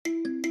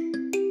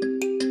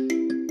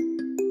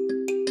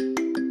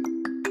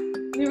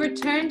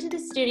return to the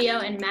studio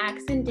and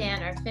Max and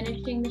Dan are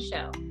finishing the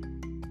show.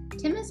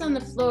 Tim is on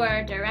the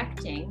floor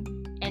directing,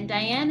 and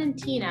Diane and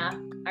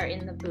Tina are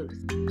in the booth.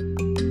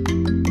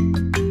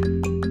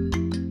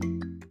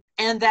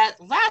 And that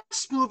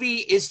last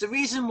movie is the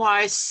reason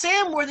why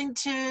Sam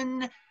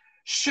Worthington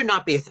should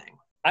not be a thing.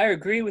 I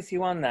agree with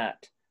you on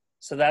that.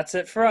 So that's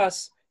it for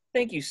us.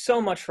 Thank you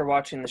so much for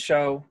watching the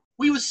show.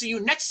 We will see you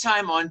next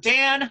time on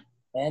Dan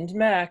And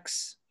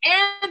Max.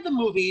 and the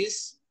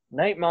Movies.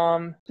 Night,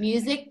 Mom.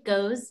 Music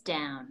goes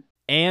down.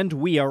 And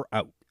we are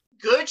out.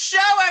 Good show,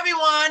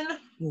 everyone!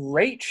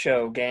 Great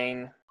show,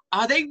 gang.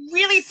 Are they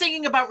really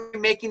thinking about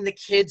remaking the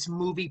kids'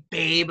 movie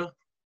Babe?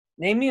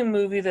 Name me a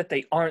movie that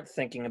they aren't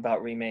thinking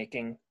about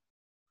remaking.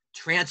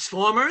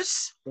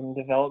 Transformers? In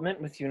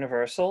development with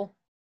Universal.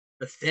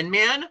 The Thin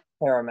Man?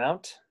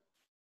 Paramount.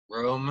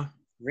 Room?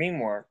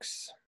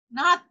 DreamWorks.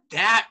 Not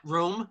that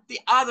Room,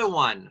 the other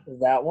one.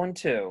 That one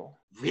too.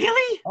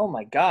 Really? Oh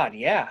my god,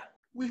 yeah.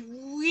 We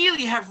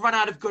really have run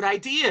out of good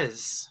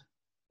ideas.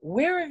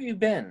 Where have you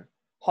been?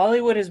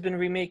 Hollywood has been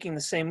remaking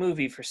the same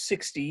movie for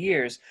 60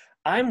 years.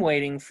 I'm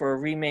waiting for a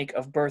remake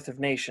of Birth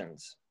of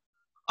Nations.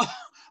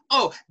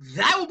 Oh,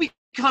 that will be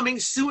coming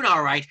soon,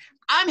 all right.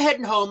 I'm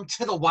heading home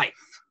to the wife.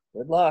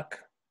 Good luck.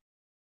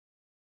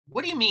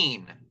 What do you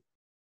mean?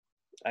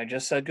 I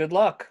just said good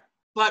luck.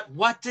 But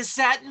what does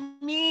that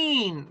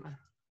mean?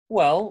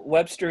 Well,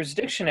 Webster's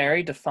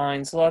dictionary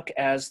defines luck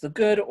as the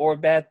good or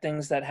bad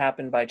things that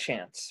happen by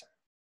chance.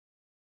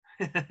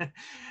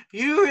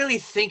 You really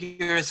think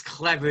you're as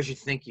clever as you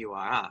think you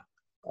are, huh?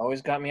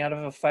 Always got me out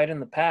of a fight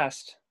in the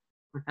past.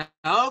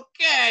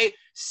 Okay,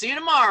 see you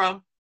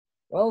tomorrow.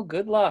 Well,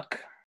 good luck.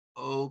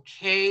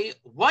 Okay,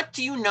 what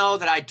do you know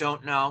that I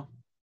don't know?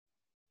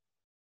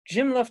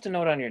 Jim left a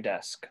note on your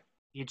desk.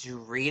 Did you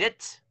read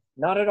it?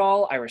 Not at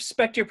all. I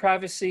respect your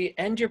privacy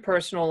and your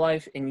personal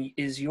life, and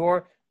is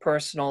your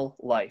personal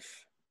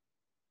life.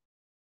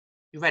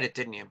 You read it,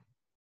 didn't you?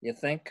 You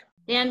think?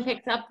 Dan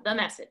picks up the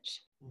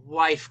message.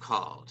 Wife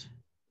called.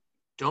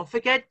 Don't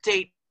forget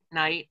date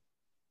night.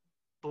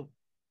 But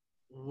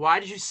why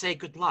did you say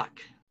good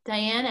luck?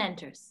 Diane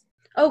enters.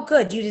 Oh,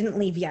 good. You didn't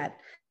leave yet.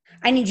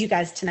 I need you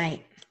guys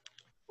tonight.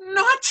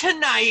 Not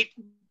tonight.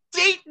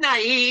 Date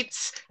night.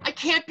 I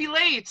can't be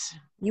late.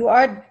 You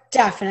are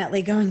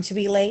definitely going to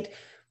be late.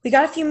 We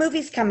got a few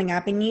movies coming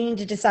up, and you need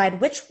to decide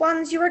which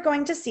ones you are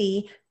going to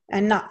see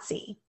and not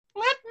see.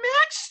 Let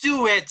Max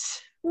do it.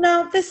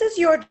 No, this is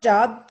your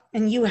job,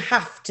 and you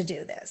have to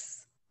do this.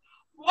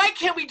 Why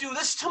can't we do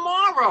this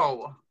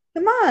tomorrow?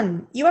 Come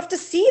on. You have to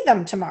see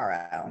them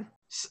tomorrow.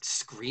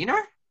 Screener?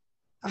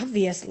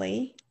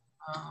 Obviously.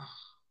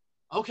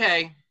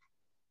 Okay.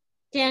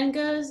 Dan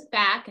goes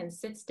back and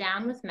sits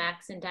down with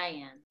Max and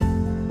Diane.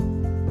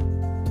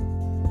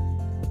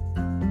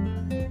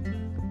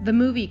 The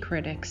Movie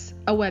Critics,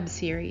 a web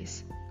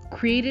series.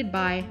 Created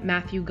by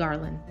Matthew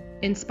Garland.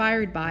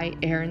 Inspired by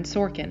Aaron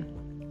Sorkin.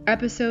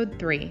 Episode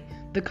 3,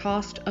 The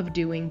Cost of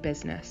Doing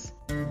Business.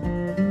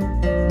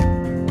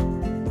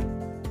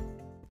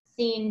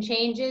 Scene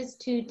changes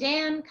to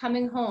Dan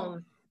coming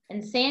home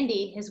and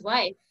Sandy, his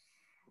wife,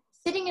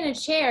 sitting in a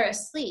chair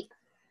asleep,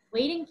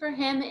 waiting for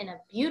him in a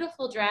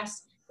beautiful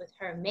dress with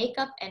her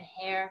makeup and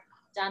hair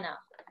done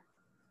up.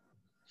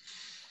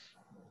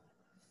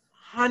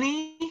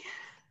 Honey?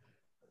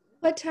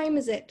 What time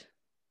is it?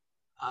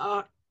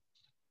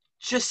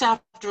 Just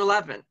after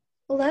 11.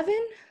 11?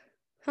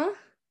 Huh?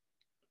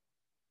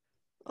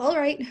 All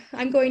right,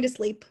 I'm going to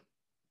sleep.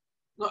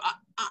 Look,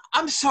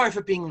 I'm sorry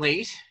for being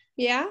late.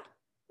 Yeah?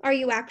 Are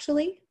you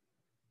actually?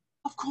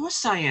 Of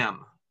course I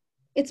am.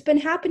 It's been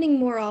happening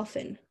more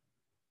often.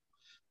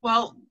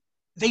 Well,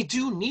 they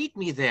do need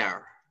me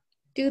there.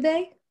 Do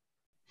they?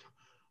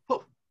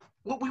 Well,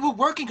 we were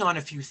working on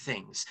a few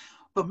things,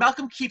 but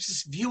Malcolm keeps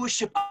his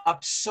viewership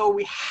up, so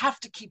we have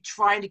to keep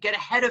trying to get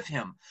ahead of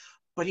him.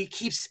 But he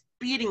keeps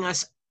beating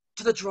us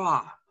to the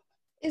draw.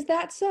 Is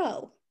that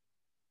so?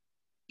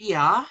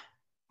 Yeah?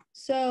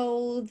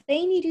 So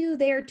they need you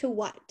there to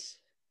what?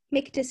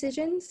 Make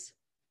decisions?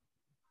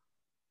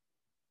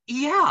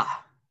 Yeah.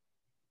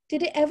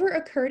 Did it ever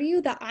occur to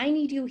you that I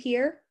need you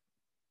here?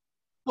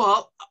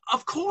 Well,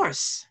 of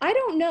course. I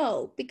don't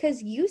know,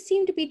 because you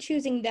seem to be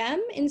choosing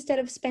them instead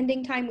of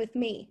spending time with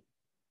me.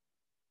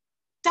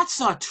 That's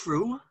not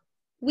true.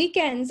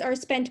 Weekends are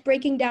spent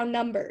breaking down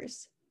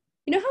numbers.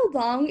 You know how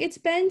long it's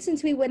been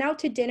since we went out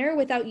to dinner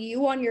without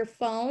you on your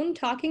phone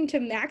talking to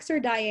Max or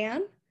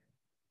Diane?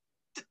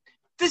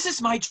 This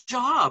is my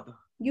job.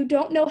 You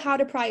don't know how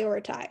to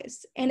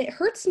prioritize, and it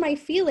hurts my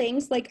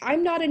feelings like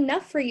I'm not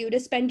enough for you to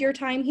spend your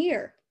time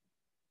here.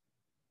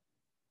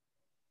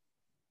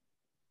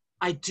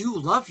 I do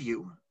love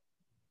you.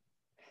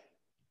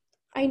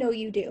 I know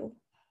you do,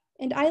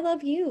 and I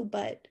love you,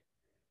 but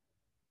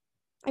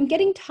I'm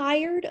getting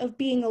tired of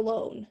being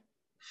alone.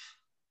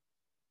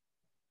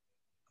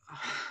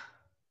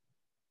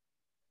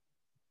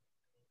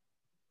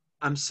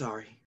 I'm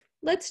sorry.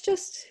 Let's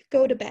just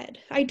go to bed.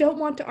 I don't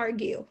want to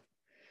argue.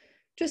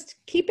 Just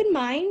keep in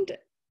mind,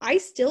 I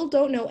still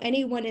don't know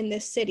anyone in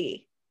this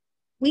city.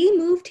 We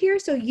moved here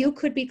so you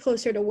could be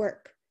closer to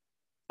work.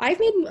 I've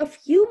made a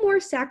few more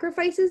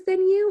sacrifices than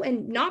you,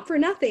 and not for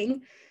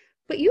nothing,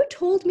 but you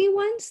told me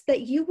once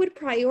that you would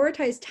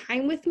prioritize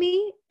time with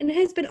me, and it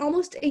has been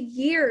almost a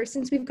year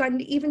since we've gotten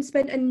to even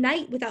spend a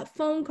night without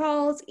phone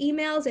calls,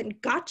 emails,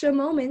 and gotcha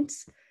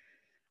moments.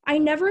 I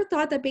never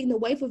thought that being the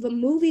wife of a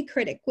movie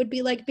critic would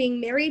be like being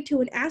married to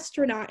an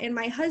astronaut and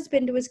my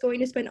husband was going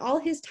to spend all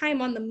his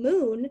time on the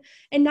moon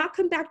and not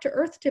come back to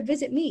Earth to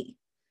visit me.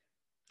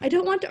 I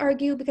don't want to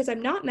argue because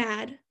I'm not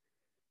mad.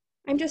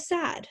 I'm just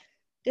sad,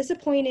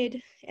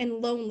 disappointed,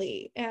 and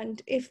lonely. And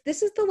if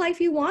this is the life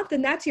you want,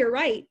 then that's your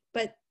right.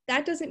 But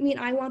that doesn't mean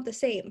I want the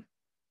same.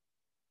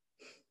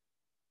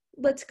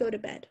 Let's go to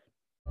bed.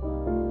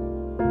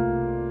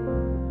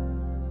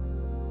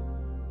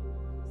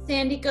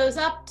 Sandy goes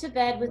up to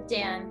bed with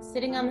Dan,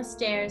 sitting on the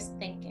stairs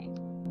thinking.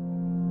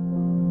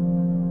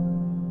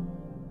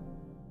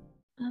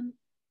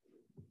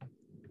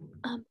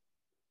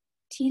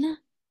 Tina?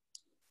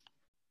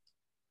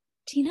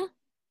 Tina?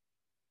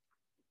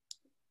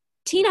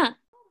 Tina!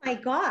 Oh my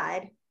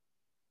God.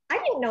 I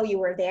didn't know you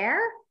were there.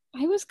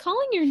 I was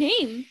calling your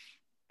name.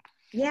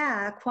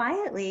 Yeah,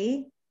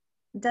 quietly.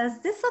 Does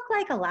this look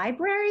like a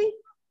library?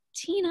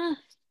 Tina,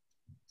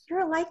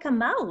 You're like a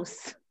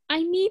mouse.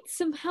 I need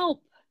some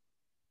help.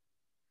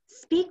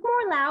 Speak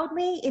more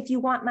loudly if you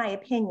want my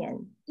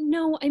opinion.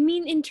 No, I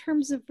mean in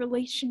terms of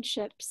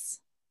relationships.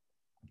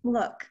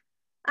 Look,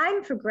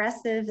 I'm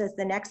progressive as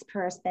the next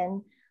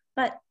person,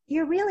 but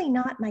you're really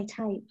not my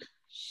type.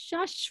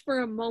 Shush for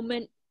a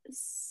moment.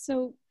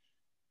 So,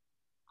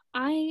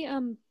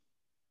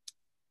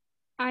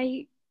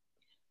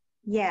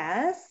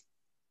 Yes?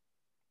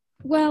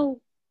 well,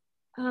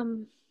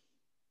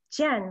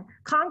 Jen,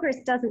 Congress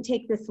doesn't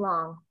take this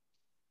long.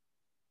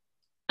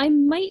 I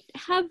might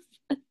have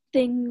a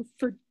thing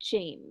for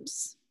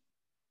James.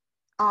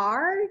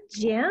 Our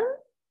Jim?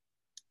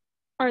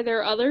 Are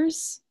there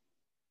others?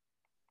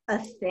 A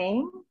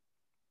thing?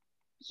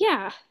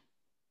 Yeah,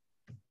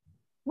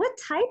 What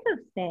type of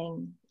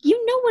thing?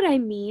 you know what I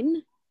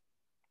mean.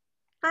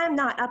 I'm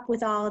not up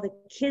with all the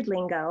kid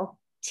lingo.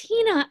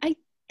 Tina, I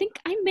think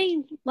I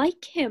may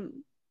like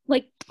him.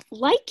 Like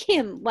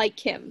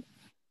him.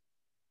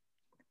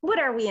 What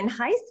are we in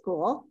high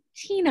school?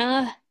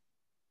 Tina,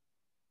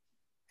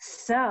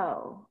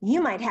 So,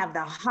 you might have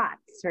the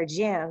hots for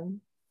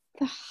Jim.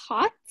 the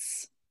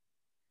hots?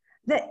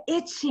 The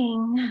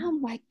itching. Oh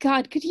my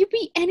God, could you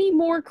be any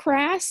more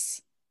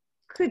crass?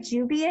 Could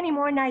you be any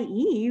more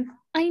naive?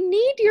 I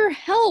need your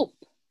help.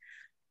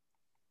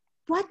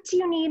 What do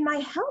you need my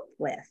help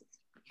with?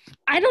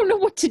 I don't know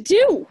what to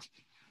do.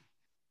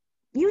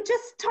 You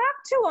just talk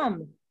to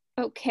him.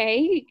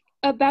 Okay,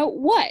 about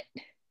what?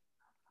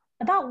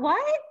 About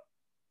what?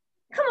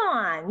 Come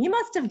on, you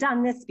must have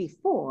done this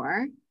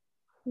before.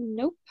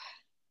 Nope.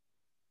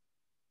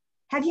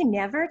 Have you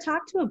never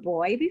talked to a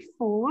boy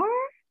before?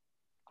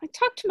 I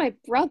talked to my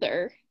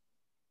brother.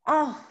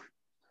 Oh,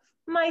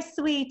 my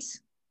sweet.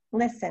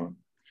 Listen,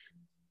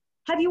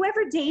 have you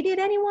ever dated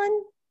anyone?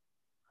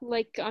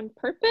 Like on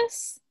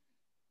purpose?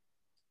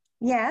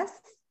 Yes.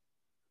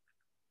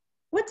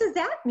 What does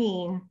that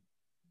mean?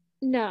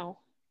 No.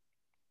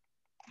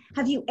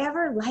 Have you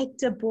ever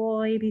liked a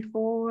boy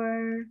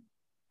before?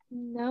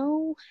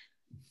 No.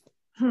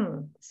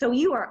 So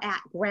you are at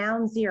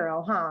ground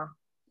zero, huh?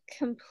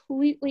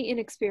 Completely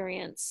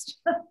inexperienced.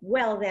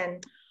 Well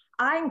then,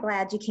 I'm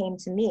glad you came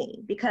to me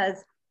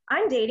because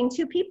I'm dating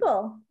two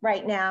people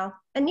right now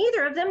and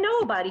neither of them know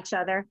about each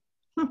other.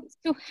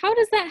 So how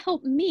does that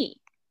help me?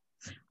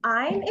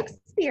 I'm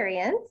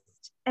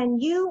experienced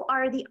and you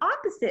are the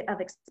opposite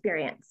of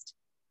experienced,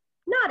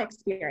 not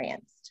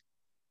experienced.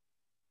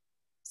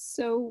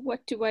 So what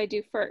do I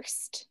do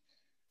first?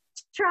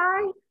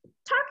 Try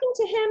talking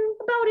to him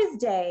about his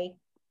day.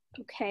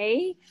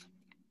 Okay.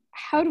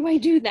 How do I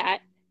do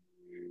that?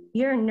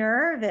 You're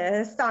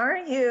nervous,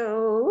 aren't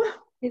you?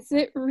 Is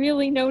it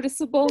really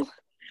noticeable?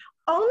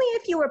 Only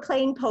if you were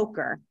playing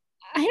poker.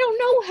 I don't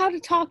know how to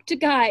talk to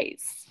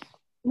guys.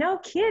 No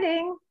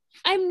kidding.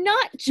 I'm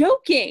not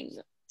joking.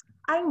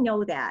 I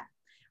know that.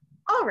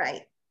 All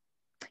right.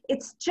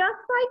 It's just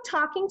like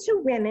talking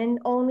to women,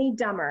 only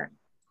dumber.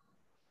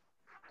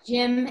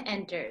 Jim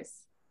enters.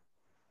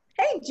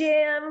 Hey,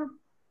 Jim.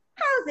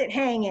 How's it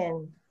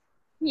hanging?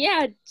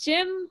 Yeah,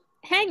 Jim,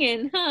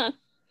 hanging, huh?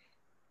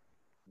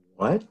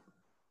 What?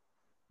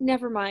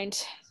 Never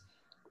mind.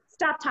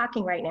 Stop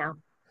talking right now.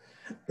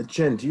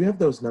 Jen, do you have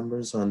those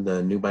numbers on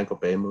the new Michael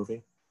Bay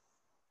movie?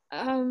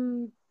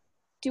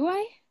 Do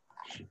I?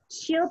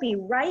 She'll be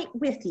right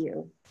with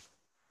you.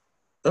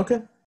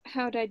 Okay.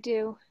 How'd I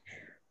do?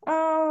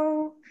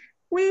 Oh,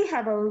 we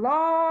have a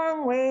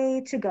long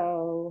way to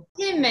go.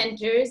 Jim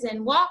enters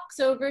and walks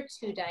over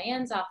to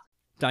Diane's office.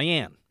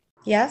 Diane,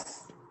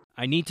 Yes?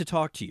 I need to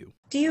talk to you.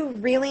 Do you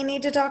really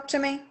need to talk to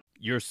me?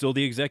 You're still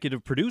the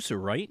executive producer,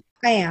 right?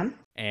 I am,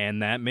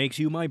 And that makes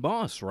you my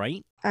boss,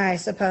 right? I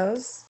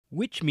suppose.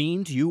 Which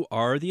means you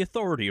are the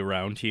authority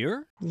around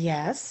here.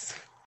 Yes.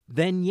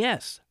 Then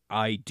yes,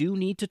 I do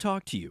need to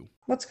talk to you.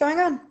 What's going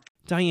on?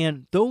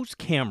 Diane, those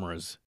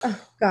cameras. Oh,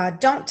 God,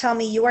 don't tell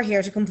me you are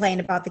here to complain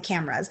about the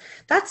cameras.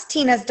 That's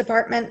Tina's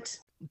department.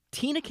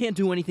 Tina can't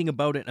do anything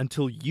about it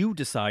until you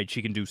decide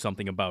she can do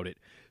something about it.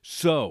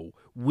 So,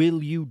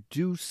 will you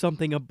do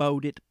something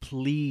about it,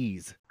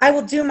 please? I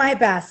will do my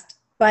best,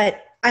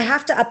 but I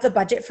have to up the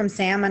budget from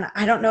Sam, and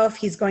I don't know if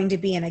he's going to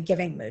be in a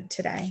giving mood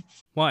today.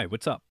 Why?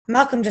 What's up?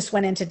 Malcolm just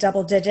went into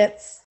double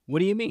digits. What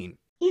do you mean?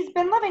 He's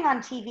been living on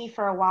TV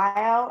for a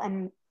while,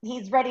 and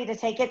he's ready to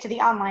take it to the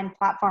online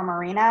platform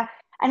arena.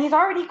 And he's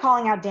already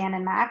calling out Dan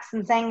and Max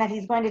and saying that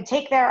he's going to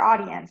take their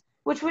audience,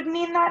 which would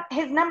mean that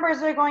his numbers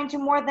are going to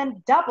more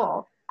than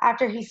double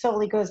after he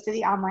solely goes to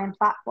the online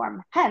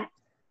platform. Hence,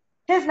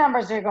 his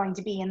numbers are going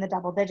to be in the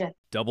double digits.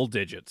 Double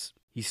digits.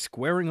 He's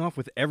squaring off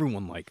with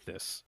everyone like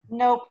this.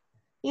 Nope.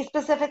 He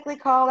specifically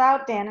called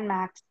out Dan and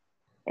Max.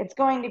 It's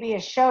going to be a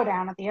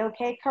showdown at the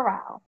OK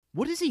Corral.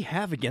 What does he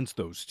have against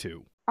those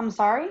two? I'm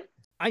sorry?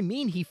 I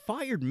mean, he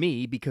fired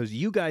me because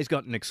you guys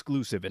got an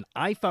exclusive, and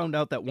I found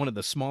out that one of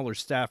the smaller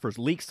staffers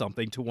leaked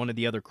something to one of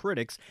the other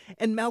critics,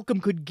 and Malcolm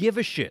could give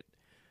a shit.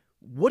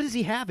 What does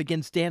he have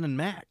against Dan and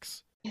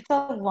Max? It's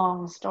a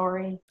long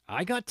story.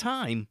 I got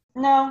time.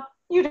 No,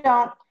 you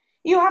don't.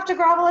 You have to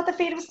grovel at the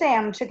feet of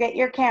Sam to get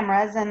your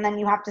cameras, and then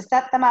you have to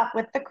set them up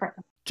with the crew.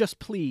 Just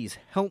please,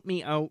 help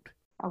me out.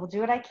 I will do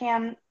what I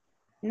can.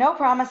 No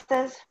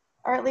promises,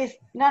 or at least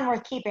none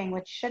worth keeping,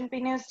 which shouldn't be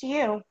news to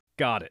you.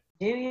 Got it.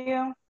 Do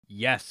you?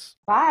 Yes.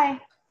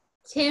 Bye.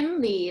 Tim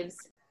leaves.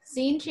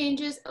 Scene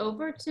changes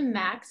over to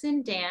Max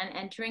and Dan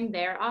entering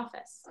their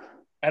office.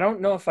 I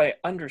don't know if I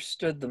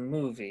understood the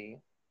movie.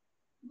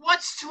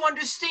 What's to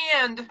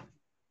understand?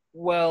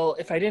 Well,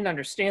 if I didn't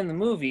understand the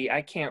movie,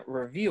 I can't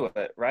review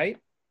it, right?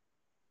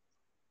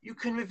 You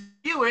can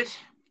review it.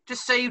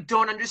 Just say you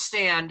don't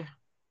understand.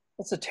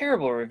 That's a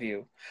terrible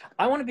review.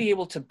 I want to be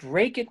able to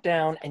break it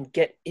down and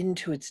get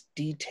into its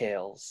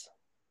details.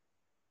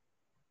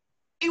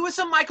 It was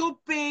a Michael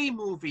Bay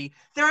movie.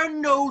 There are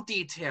no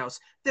details.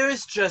 There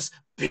is just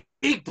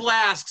big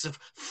blasts of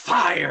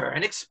fire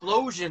and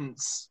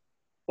explosions.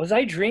 Was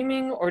I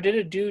dreaming, or did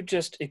a dude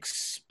just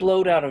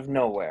explode out of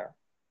nowhere?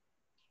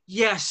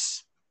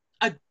 Yes,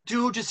 a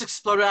dude just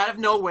exploded out of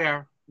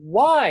nowhere.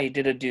 Why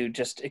did a dude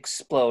just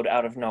explode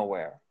out of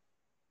nowhere?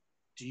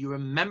 Do you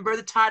remember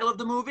the title of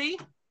the movie?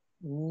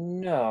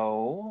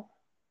 No.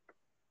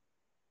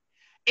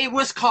 It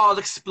was called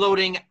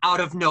Exploding Out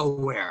of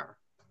Nowhere.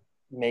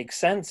 Makes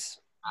sense.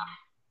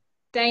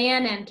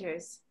 Diane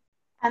enters.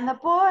 And the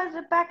boys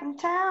are back in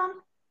town.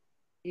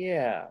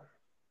 Yeah.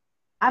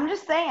 I'm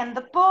just saying,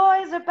 the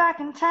boys are back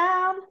in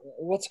town.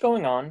 What's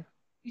going on?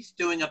 He's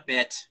doing a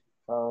bit.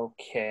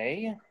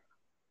 Okay.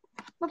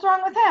 What's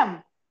wrong with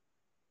him?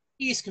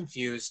 He's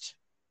confused.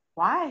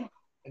 Why?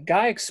 A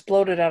guy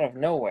exploded out of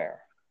nowhere.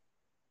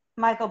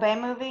 Michael Bay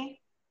movie?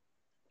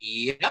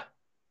 Yep.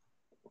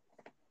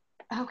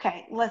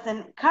 Okay,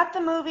 listen, cut the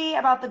movie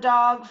about the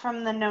dog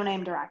from the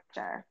no-name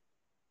director.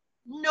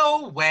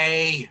 No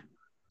way.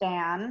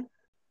 Dan,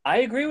 I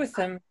agree with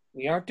him.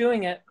 We aren't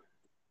doing it.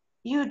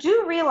 you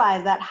do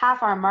realize that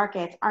half our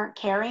markets aren't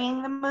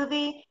carrying the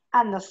movie,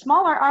 and the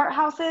smaller art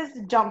houses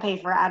don't pay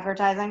for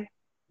advertising.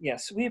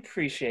 Yes, we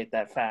appreciate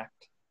that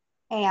fact.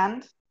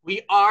 And,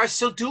 We are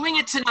still doing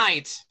it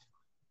tonight.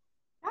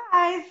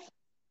 guys,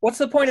 What's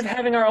the point of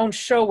having our own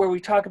show where we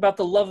talk about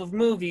the love of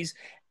movies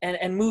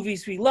and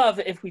movies we love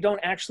if we don't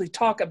actually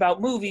talk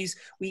about movies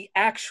we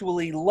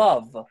actually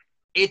love?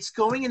 It's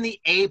going in the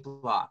A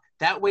block.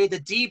 That way the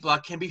D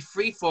block can be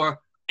free for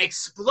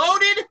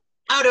Exploded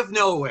Out of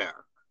Nowhere.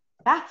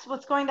 that's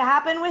what's going to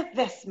happen with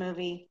this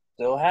movie.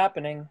 Still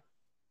happening.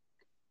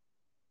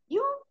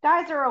 You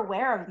guys are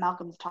aware of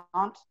Malcolm's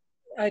taunt.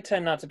 I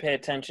tend not to pay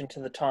attention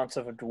to the taunts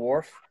of a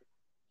dwarf.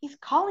 He's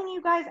calling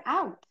you guys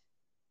out.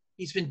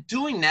 He's been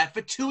doing that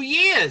for 2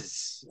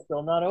 years.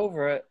 Still not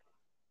over it.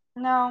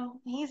 No,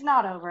 he's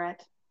not over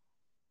it.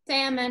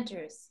 Sam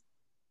enters.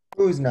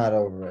 Who's not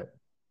over it?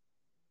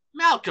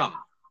 Malcolm.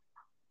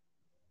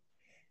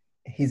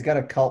 He's got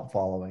a cult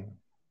following.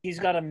 He's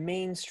got a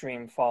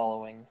mainstream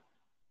following.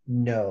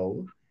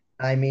 No,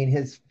 I mean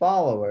his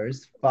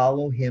followers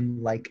follow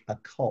him like a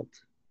cult.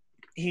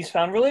 He's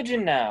found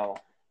religion now.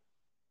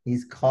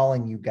 He's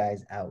calling you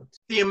guys out.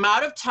 The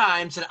amount of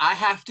times that I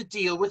have to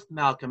deal with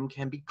Malcolm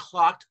can be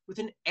clocked with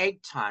an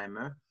egg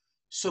timer.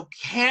 So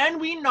can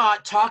we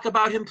not talk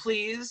about him,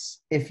 please?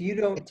 If you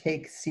don't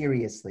take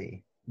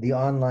seriously the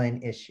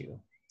online issue,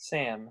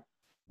 Sam.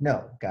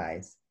 no,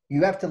 guys,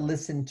 you have to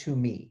listen to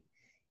me.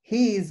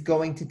 He's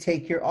going to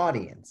take your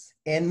audience,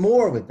 and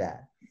more with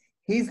that.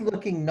 He's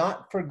looking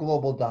not for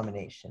global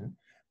domination,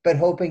 but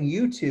hoping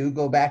you two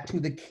go back to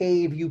the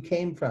cave you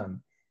came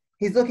from.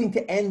 He's looking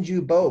to end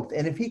you both,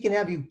 and if he can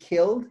have you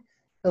killed,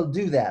 he'll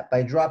do that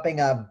by dropping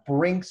a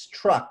Brinks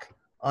truck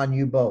on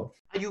you both.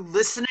 Are you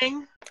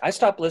listening? I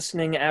stopped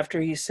listening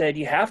after he said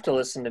you have to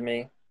listen to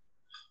me.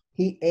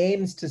 He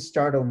aims to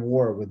start a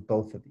war with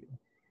both of you.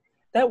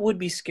 That would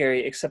be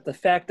scary, except the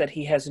fact that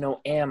he has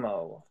no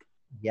ammo.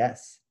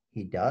 Yes,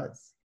 he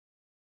does.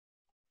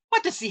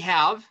 What does he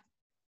have?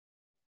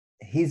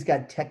 He's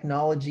got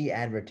technology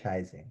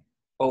advertising.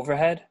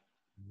 Overhead?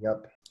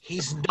 Yep.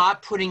 He's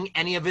not putting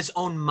any of his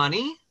own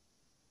money?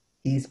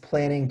 He's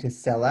planning to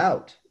sell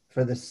out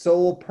for the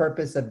sole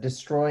purpose of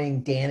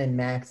destroying Dan and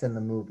Max in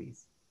the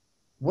movies.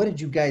 What did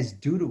you guys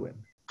do to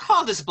him?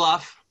 Call this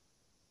bluff.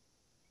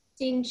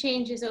 Scene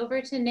changes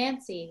over to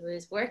Nancy, who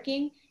is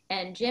working,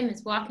 and Jim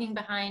is walking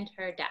behind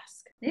her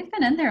desk. They've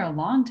been in there a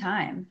long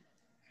time.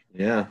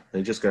 Yeah,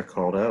 they just got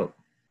called out.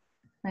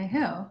 By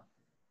who?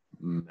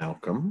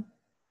 Malcolm?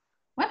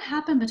 What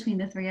happened between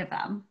the three of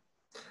them?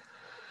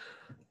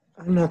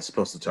 I'm not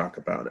supposed to talk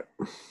about it.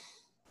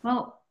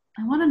 Well,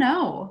 I want to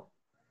know.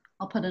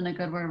 I'll put in a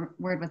good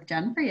word with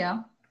Jen for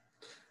you.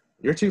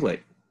 You're too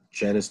late.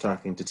 Jen is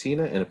talking to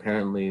Tina and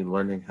apparently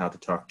learning how to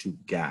talk to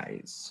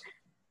guys.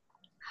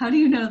 How do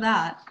you know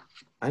that?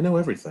 I know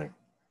everything.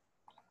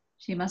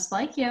 She must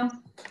like you.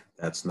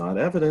 That's not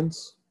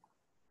evidence.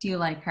 Do you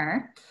like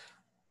her?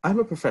 I'm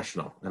a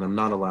professional, and I'm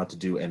not allowed to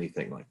do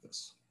anything like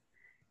this.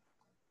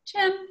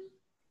 Jim,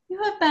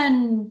 you have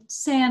been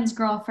Sam's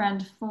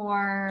girlfriend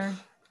for...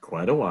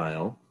 Quite a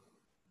while.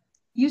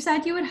 You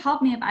said you would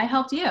help me if I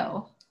helped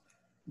you.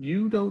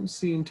 You don't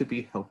seem to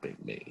be helping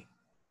me.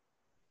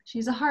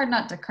 She's a hard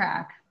nut to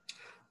crack.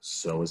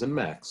 So isn't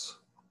Max.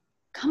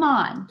 Come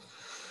on.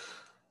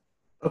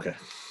 Okay,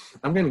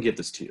 I'm going to give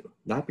this to you.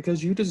 Not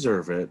because you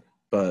deserve it,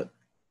 but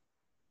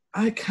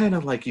I kind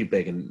of like you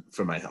begging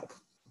for my help.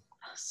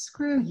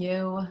 Screw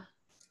you.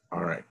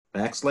 All right,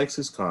 Max likes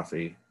his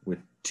coffee with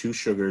 2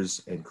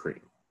 sugars and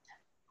cream.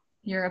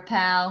 You're a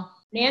pal.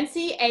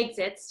 Nancy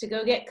exits to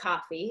go get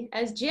coffee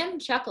as Jim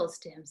chuckles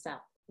to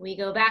himself. We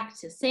go back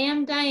to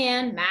Sam,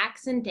 Diane,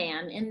 Max, and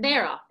Dan in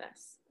their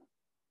office.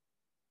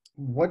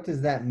 What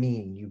does that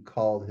mean, you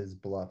called his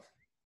bluff?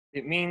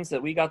 It means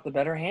that we got the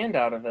better hand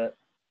out of it.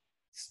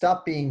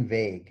 Stop being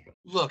vague.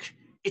 Look,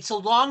 it's a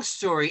long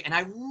story, and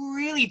I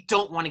really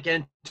don't want to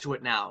get into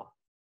it now.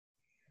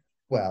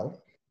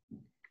 Well,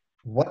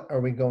 what are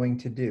we going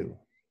to do?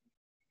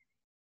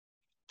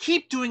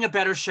 Keep doing a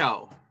better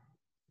show.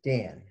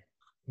 Dan,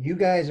 you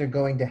guys are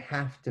going to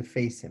have to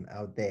face him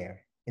out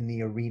there in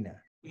the arena.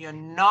 We are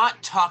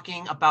not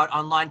talking about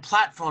online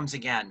platforms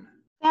again.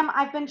 Sam,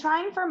 I've been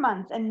trying for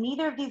months, and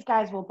neither of these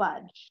guys will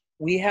budge.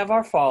 We have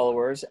our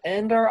followers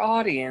and our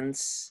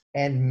audience.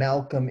 And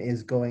Malcolm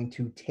is going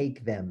to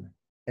take them,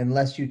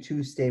 unless you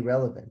two stay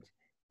relevant.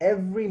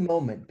 Every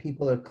moment,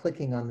 people are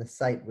clicking on the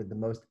site with the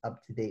most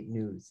up-to-date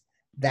news.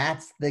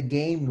 That's the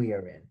game we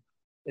are in.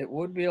 It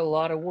would be a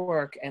lot of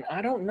work, and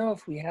I don't know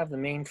if we have the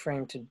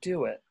mainframe to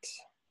do it.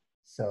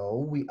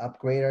 So we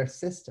upgrade our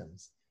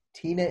systems.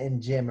 Tina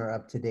and Jim are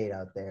up to date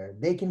out there.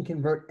 They can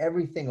convert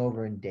everything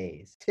over in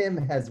days. Tim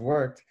has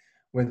worked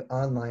with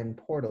online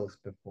portals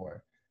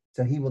before,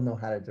 so he will know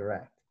how to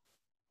direct.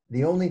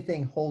 The only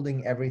thing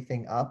holding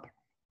everything up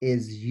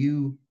is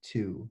you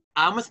two.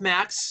 I'm with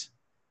Max.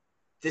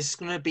 This is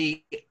going to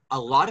be a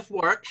lot of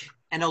work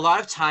and a lot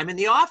of time in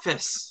the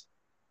office.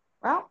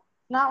 Well,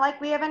 not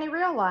like we have any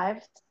real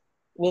lives.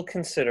 We'll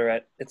consider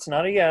it. It's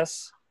not a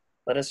yes.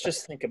 Let us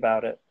just think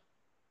about it.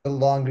 The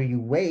longer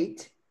you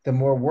wait, the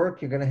more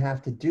work you're going to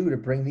have to do to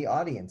bring the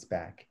audience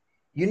back.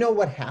 You know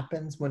what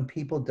happens when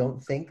people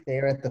don't think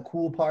they're at the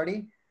cool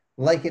party?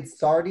 Like it's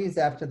Sardi's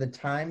after the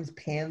Times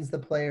pans the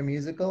Player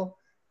musical?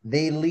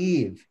 They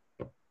leave.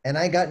 And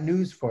I got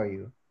news for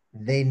you.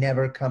 They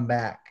never come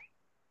back.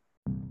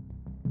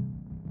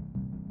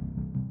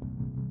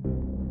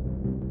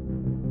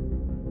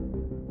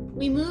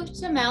 We move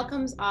to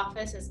Malcolm's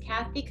office as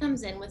Kathy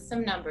comes in with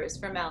some numbers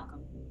for Malcolm.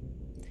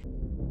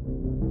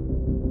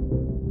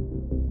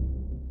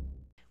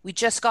 We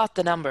just got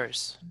the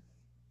numbers.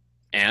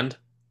 And?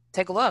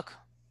 Take a look.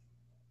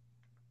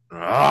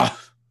 Ugh,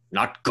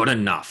 not good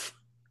enough.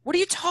 What are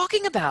you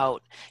talking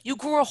about? You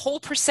grew a whole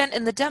 %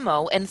 in the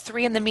demo and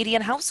 3 in the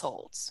median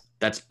households.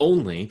 That's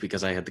only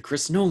because I had the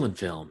Chris Nolan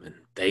film, and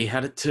they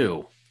had it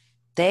too.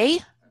 They?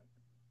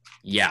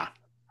 Yeah.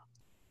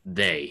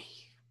 They.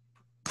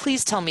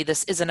 Please tell me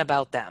this isn't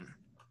about them.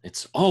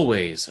 It's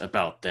always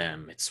about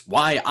them. It's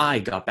why I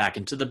got back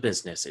into the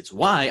business. It's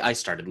why I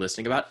started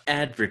listening about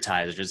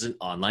advertisers and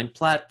online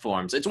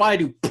platforms. It's why I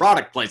do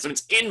product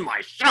placements in my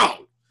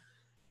show.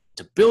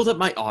 To build up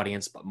my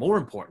audience, but more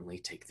importantly,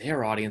 take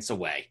their audience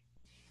away.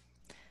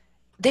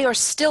 They are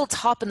still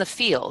top in the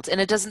field, and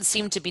it doesn't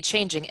seem to be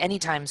changing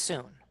anytime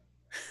soon.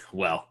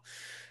 Well,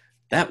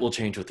 that will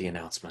change with the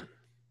announcement.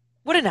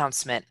 What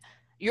announcement?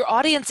 Your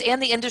audience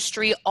and the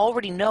industry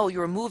already know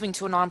you're moving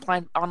to an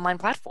online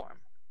platform.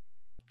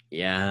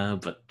 Yeah,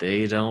 but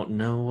they don't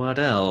know what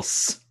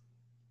else.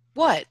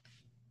 What?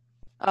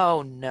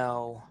 Oh,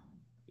 no.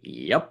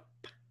 Yep.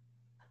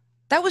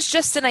 That was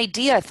just an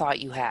idea I thought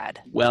you had.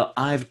 Well,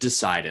 I've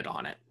decided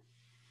on it.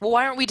 Well,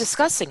 why aren't we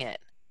discussing it?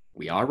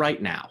 We are right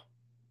now.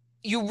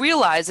 You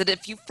realize that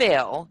if you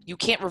fail, you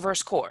can't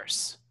reverse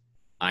course.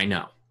 I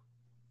know.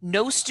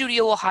 No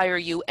studio will hire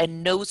you,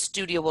 and no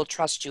studio will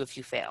trust you if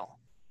you fail.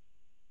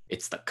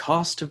 It's the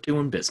cost of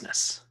doing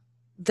business.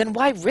 Then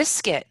why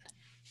risk it?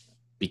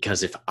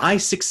 Because if I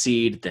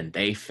succeed, then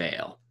they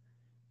fail.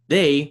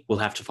 They will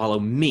have to follow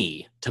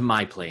me to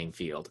my playing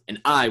field,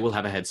 and I will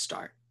have a head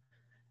start.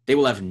 They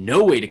will have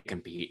no way to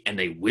compete, and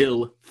they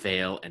will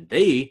fail, and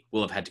they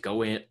will have had to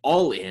go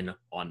all in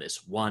on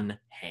this one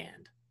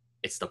hand.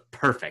 It's the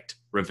perfect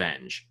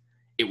revenge.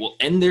 It will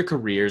end their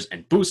careers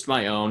and boost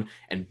my own,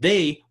 and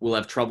they will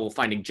have trouble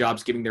finding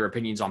jobs giving their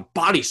opinions on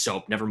body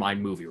soap, never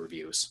mind movie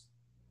reviews.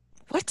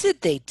 What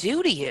did they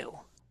do to you?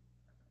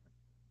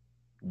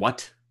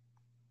 What?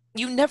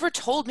 You never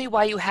told me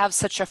why you have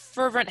such a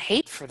fervent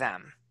hate for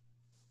them.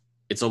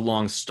 It's a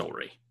long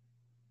story.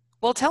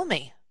 Well, tell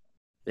me.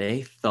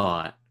 They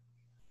thought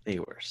they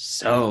were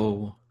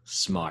so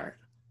smart,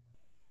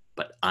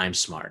 but I'm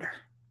smarter.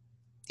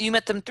 You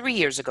met them 3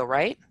 years ago,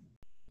 right?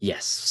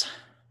 Yes.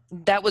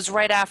 That was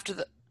right after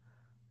the...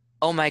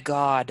 Oh my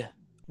God.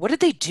 What did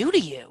they do to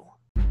you?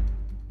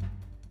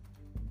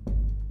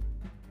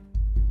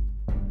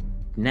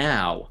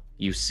 Now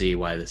you see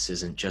why this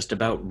isn't just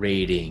about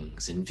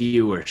ratings and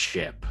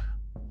viewership.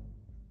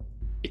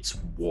 It's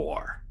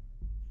war.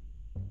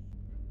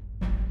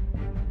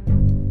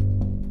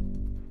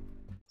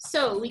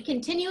 So we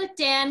continue with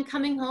Dan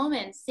coming home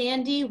and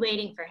Sandy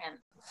waiting for him.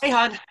 Hey,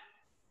 hon.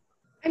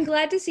 I'm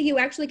glad to see you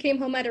actually came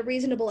home at a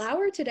reasonable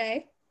hour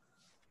today.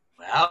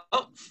 Well,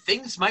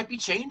 things might be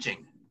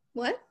changing.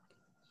 What?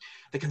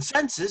 The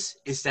consensus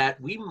is that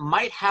we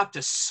might have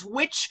to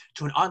switch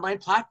to an online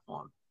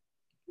platform.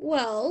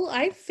 Well,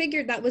 I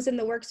figured that was in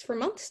the works for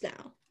months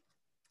now.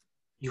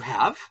 You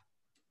have?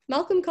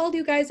 Malcolm called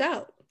you guys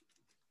out.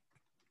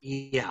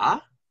 Yeah?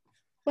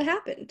 What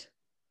happened?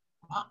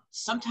 Well,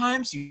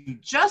 sometimes you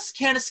just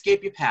can't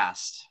escape your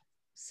past.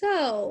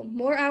 So,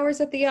 more hours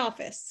at the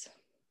office.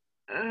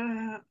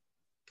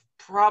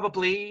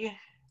 Probably.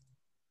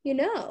 You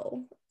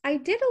know, I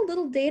did a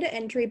little data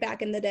entry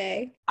back in the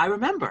day. I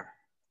remember.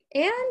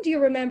 And you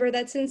remember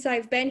that since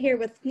I've been here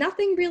with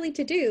nothing really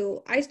to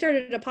do, I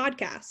started a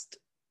podcast.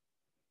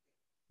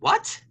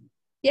 What?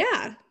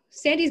 Yeah,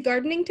 Sandy's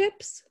gardening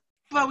tips.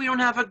 But we don't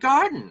have a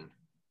garden.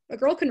 A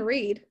girl can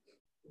read.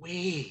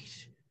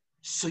 Wait,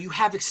 so you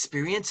have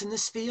experience in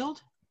this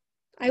field?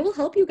 I will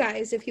help you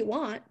guys if you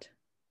want.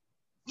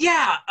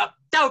 Yeah,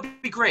 that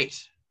would be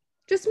great.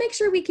 Just make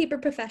sure we keep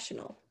it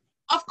professional.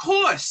 Of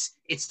course!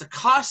 It's the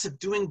cost of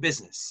doing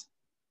business.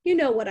 You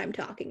know what I'm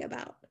talking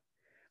about.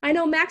 I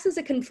know Max is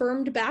a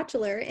confirmed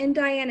bachelor, and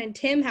Diane and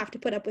Tim have to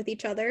put up with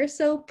each other,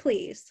 so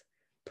please,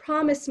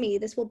 promise me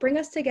this will bring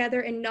us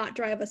together and not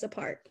drive us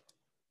apart.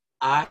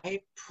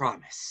 I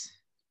promise.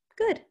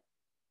 Good.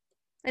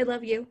 I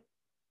love you.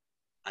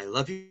 I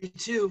love you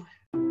too.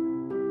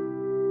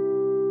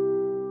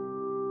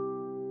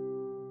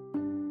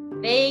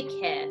 They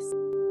kiss.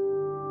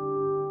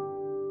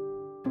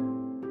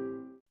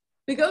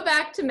 We go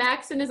back to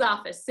Max in his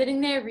office,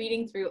 sitting there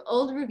reading through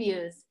old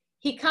reviews.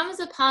 He comes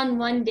upon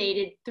one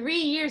dated 3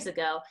 years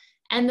ago,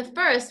 and the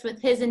first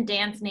with his and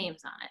Dan's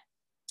names on it.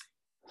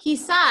 He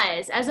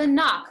sighs as a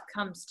knock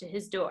comes to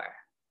his door.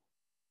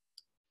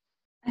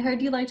 I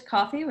heard you liked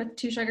coffee with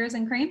 2 sugars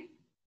and cream.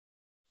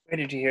 Where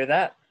did you hear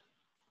that?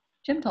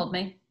 Jim told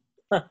me.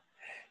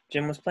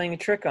 Jim was playing a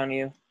trick on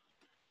you.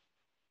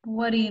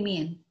 What do you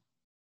mean?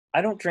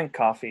 I don't drink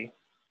coffee.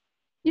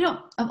 You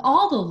know, of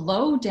all the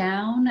low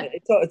down...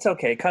 It's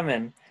okay, come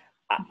in.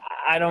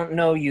 I don't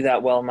know you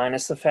that well,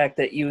 minus the fact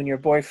that you and your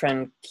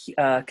boyfriend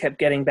kept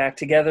getting back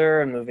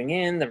together and moving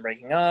in, then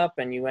breaking up,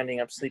 and you ending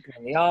up sleeping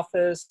in the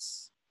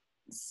office.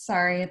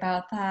 Sorry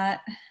about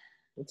that.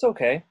 It's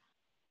okay.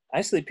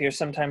 I sleep here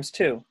sometimes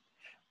too.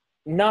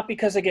 Not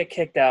because I get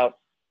kicked out,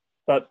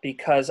 but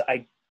because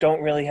I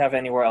don't really have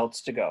anywhere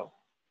else to go.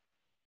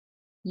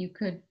 You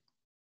could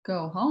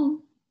go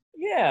home.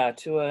 Yeah,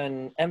 to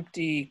an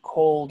empty,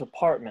 cold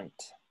apartment.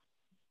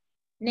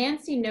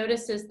 Nancy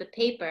notices the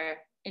paper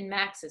in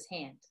Max's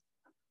hand.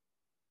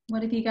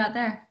 What have you got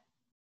there?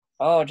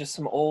 Oh, just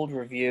some old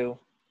review.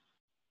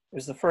 It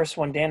was the first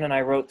one Dan and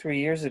I wrote 3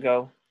 years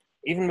ago,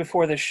 even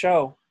before this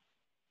show.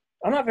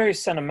 I'm not very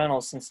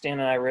sentimental since Dan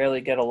and I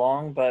rarely get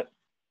along, but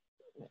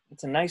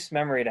it's a nice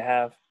memory to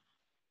have.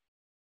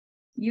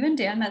 You and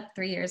Dan met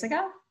 3 years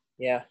ago?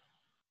 Yeah.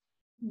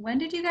 When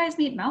did you guys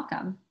meet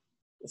Malcolm?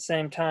 The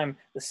same time,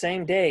 the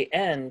same day,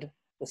 and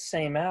the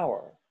same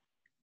hour.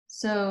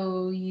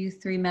 So you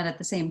 3 met at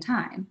the same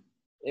time?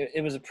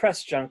 It was a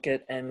press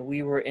junket, and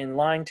we were in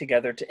line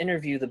together to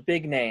interview the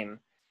big name.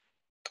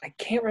 I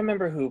can't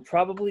remember who,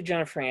 probably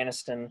Jennifer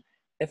Aniston,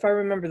 if I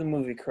remember the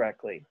movie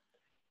correctly.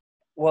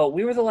 Well,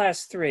 we were the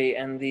last 3,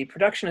 and the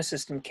production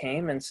assistant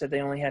came and said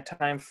they only had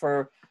time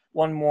for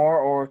 1 more,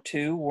 or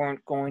 2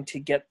 weren't going to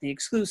get the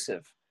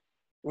exclusive.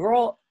 We were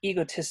all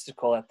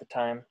egotistical at the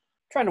time,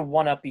 trying to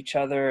one-up each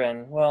other,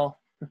 and, well,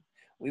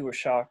 we were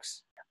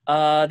sharks.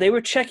 They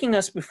were checking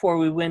us before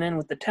we went in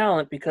with the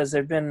talent because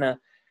there'd been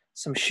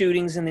some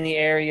shootings in the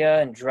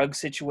area and drug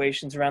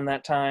situations around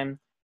that time.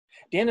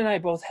 Dan and I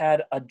both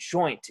had a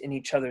joint in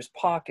each other's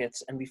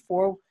pockets, and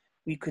before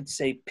we could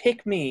say,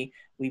 "Pick me,"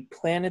 we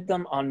planted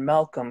them on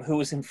Malcolm, who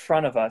was in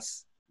front of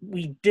us.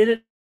 We did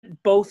it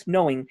both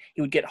knowing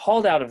he would get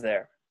hauled out of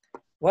there.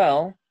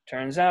 Well,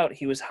 turns out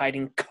he was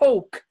hiding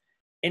coke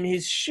In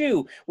his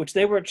shoe, which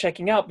they were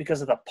checking out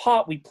because of the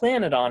pot we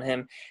planted on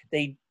him,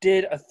 they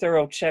did a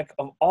thorough check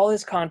of all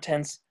his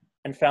contents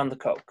and found the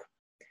coke.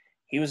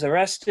 He was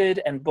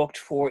arrested and booked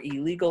for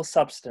illegal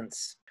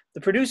substance.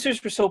 The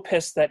producers were so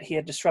pissed that he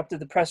had disrupted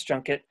the press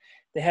junket,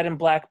 they had him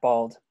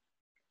blackballed.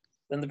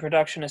 Then the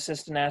production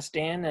assistant asked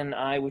Dan and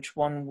I which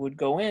one would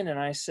go in, and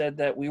I said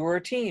that we were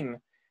a team.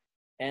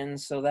 And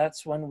so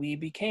that's when we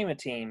became a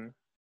team,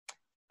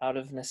 out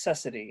of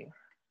necessity.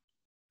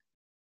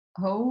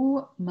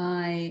 Oh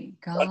my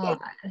God.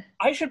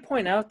 I should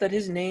point out that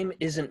his name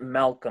isn't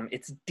Malcolm,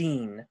 it's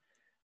Dean.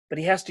 But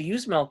he has to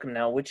use Malcolm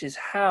now, which is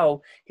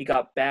how he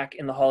got back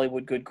in the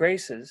Hollywood good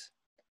graces.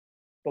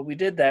 But we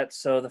did that,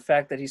 so the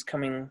fact that he's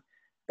coming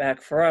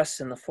back for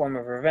us in the form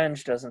of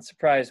revenge doesn't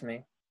surprise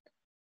me.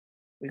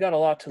 We got a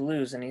lot to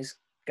lose, and he's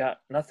got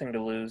nothing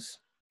to lose.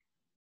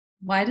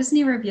 Why doesn't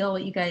he reveal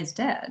what you guys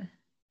did?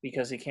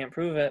 Because he can't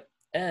prove it,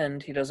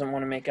 and he doesn't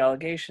want to make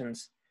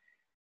allegations.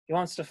 He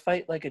wants to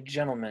fight like a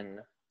gentleman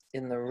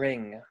in the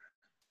ring.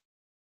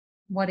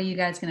 What are you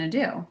guys going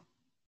to do?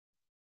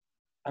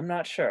 I'm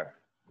not sure.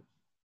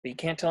 But you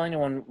can't tell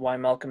anyone why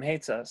Malcolm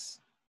hates us.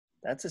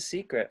 That's a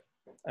secret.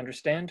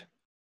 Understand?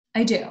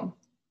 I do.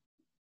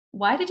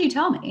 Why did you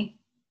tell me?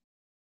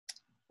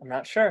 I'm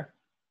not sure.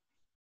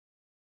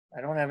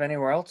 I don't have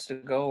anywhere else to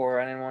go or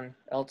anyone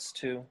else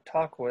to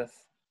talk with.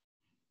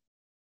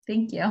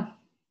 Thank you.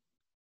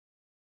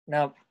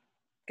 Now,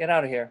 get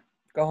out of here.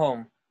 Go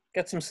home.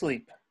 Get some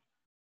sleep.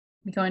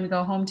 You going to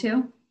go home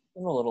too?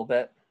 In a little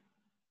bit.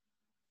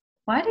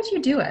 Why did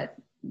you do it?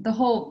 The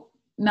whole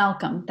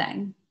Malcolm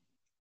thing.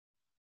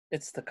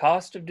 It's the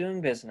cost of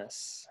doing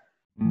business.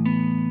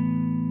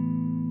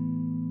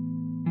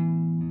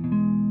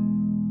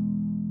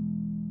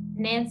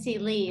 Nancy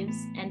leaves,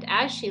 and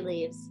as she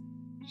leaves,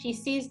 she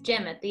sees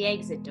Jim at the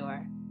exit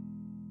door.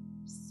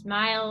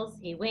 Smiles,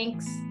 he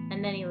winks,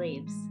 and then he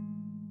leaves.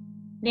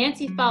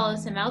 Nancy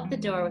follows him out the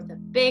door with a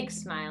big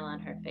smile on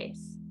her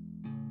face.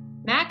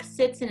 Max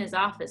sits in his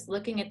office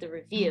looking at the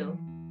review,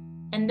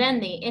 and then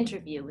the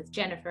interview with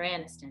Jennifer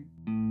Aniston.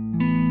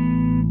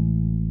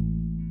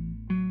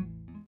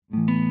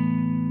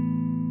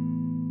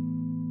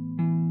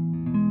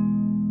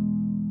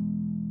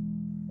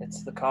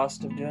 It's the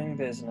cost of doing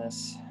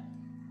business.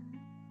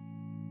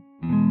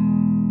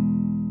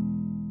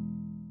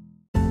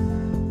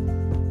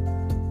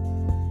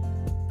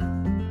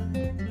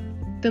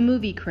 The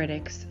Movie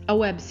Critics, a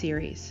web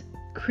series,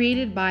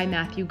 created by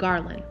Matthew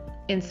Garland,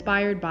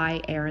 inspired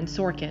by Aaron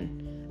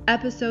Sorkin.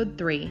 Episode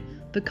 3,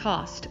 The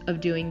Cost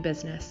of Doing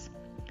Business.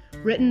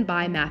 Written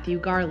by Matthew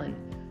Garland,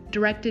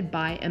 directed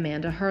by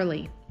Amanda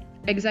Hurley.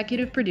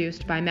 Executive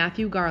produced by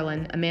Matthew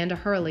Garland, Amanda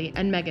Hurley,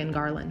 and Megan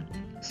Garland.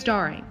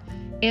 Starring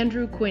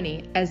Andrew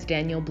Quinney as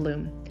Daniel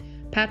Bloom,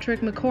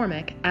 Patrick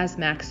McCormick as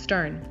Max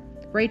Stern,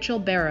 Rachel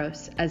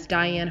Barros as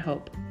Diane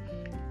Hope,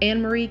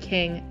 Anne-Marie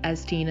King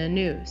as Tina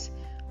News,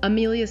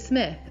 Amelia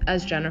Smith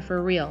as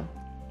Jennifer Reel,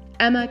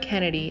 Emma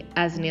Kennedy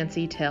as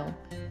Nancy Till,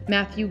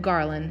 Matthew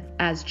Garland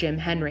as Jim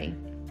Henry,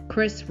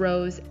 Chris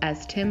Rose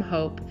as Tim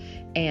Hope,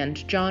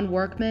 and John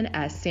Workman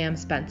as Sam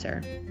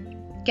Spencer.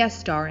 Guest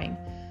starring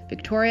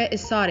Victoria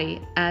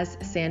Isati as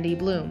Sandy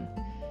Bloom,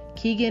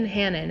 Keegan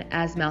Hannon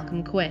as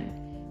Malcolm Quinn,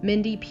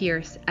 Mindy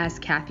Pierce as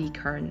Kathy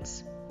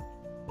Kearns.